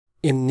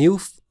In new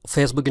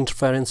Facebook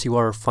interference, you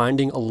are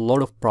finding a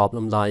lot of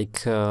problem.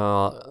 Like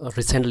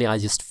recently I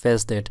just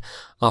faced that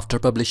after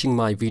publishing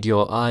my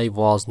video I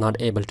was not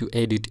able to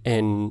edit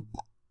in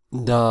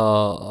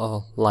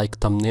the like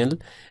thumbnail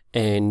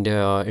and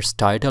its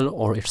title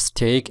or its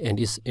tag and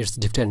its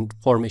different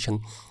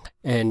information.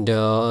 And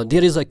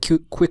there is a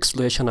quick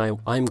solution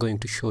I'm going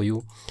to show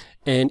you.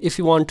 And if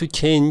you want to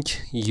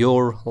change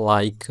your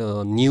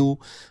new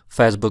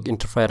Facebook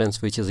interference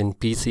which is in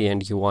PC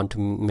and you want to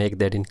make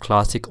that in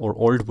classic or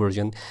old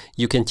version,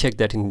 you can check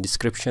that in the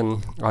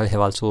description. I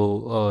have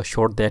also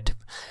showed that,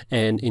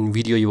 and in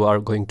video you are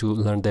going to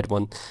learn that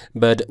one.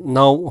 But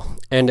now,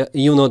 and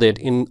you know that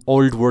in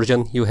old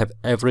version you have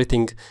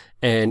everything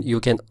and you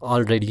can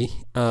already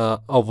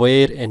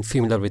aware and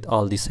familiar with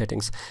all these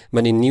settings.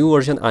 But in new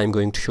version I'm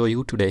going to show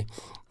you today.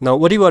 Now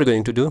what you are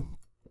going to do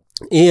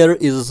here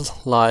is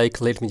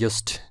like, let me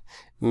just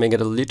make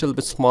it a little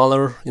bit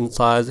smaller in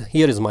size.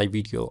 Here is my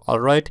video, all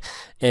right,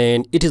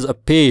 and it is a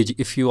page.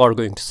 If you are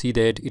going to see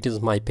that, it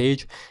is my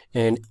page,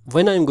 and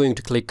when I'm going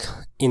to click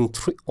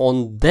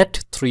on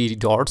that three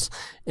dots,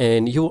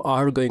 and you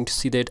are going to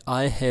see that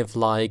I have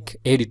like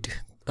edit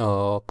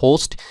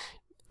post,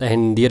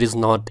 and there is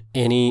not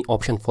any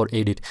option for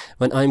edit.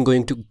 When I'm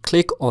going to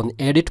click on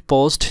edit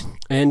post,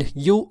 and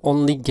you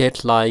only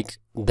get like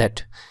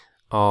that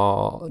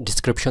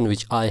description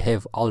which I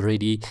have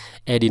already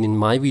added in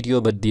my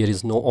video, but there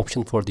is no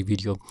option for the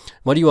video.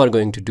 What you are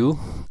going to do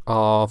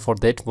for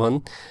that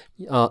one,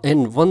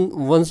 and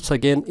once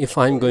again, if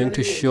I'm going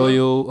to show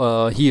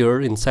you here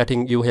in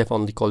setting, you have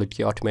only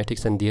quality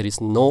automatics and there is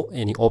no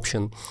any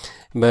option.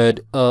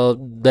 But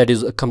that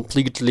is a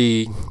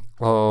completely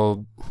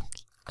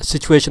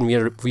situation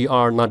where we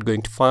are not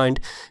going to find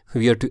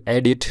where to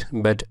edit.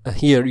 But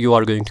here you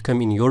are going to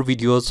come in your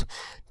videos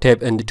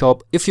tab in the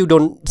top. If you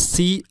don't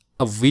see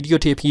a video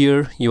tab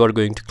here, you are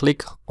going to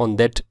click on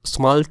that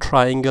small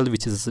triangle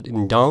which is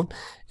in down,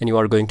 and you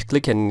are going to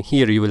click, and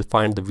here you will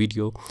find the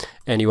video,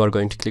 and you are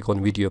going to click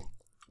on video.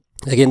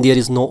 Again, there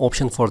is no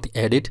option for the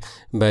edit,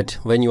 but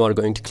when you are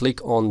going to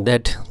click on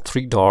that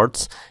three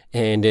dots,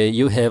 and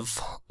you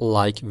have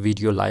like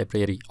video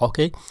library,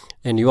 okay,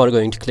 and you are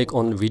going to click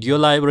on video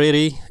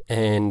library,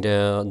 and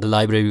the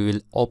library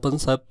will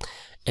opens up,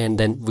 and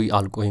then we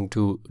are going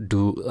to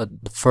do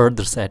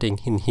further setting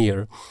in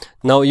here.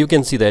 Now you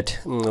can see that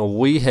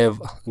we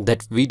have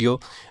that video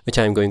which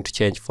I'm going to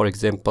change. For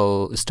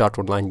example, start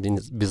online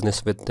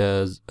business with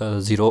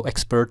zero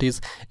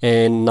expertise,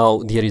 and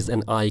now there is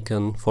an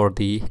icon for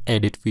the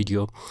edit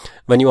video.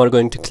 When you are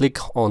going to click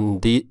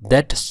on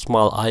that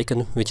small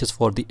icon which is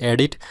for the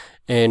edit,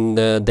 and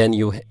then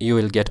you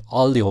will get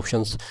all the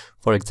options.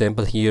 For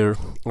example, here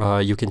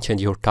you can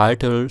change your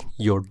title,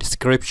 your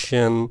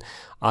description,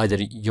 either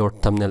your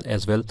thumbnail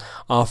as well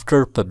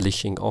after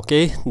publishing,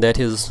 okay. That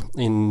is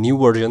in new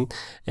version,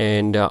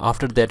 and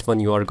after that one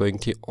you are going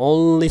to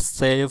only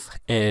save,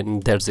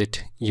 and that's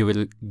it. You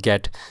will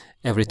get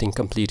everything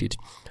completed.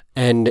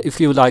 And if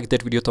you like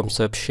that video,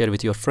 thumbs up, share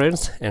with your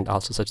friends, and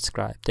also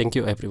subscribe. Thank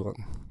you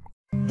everyone.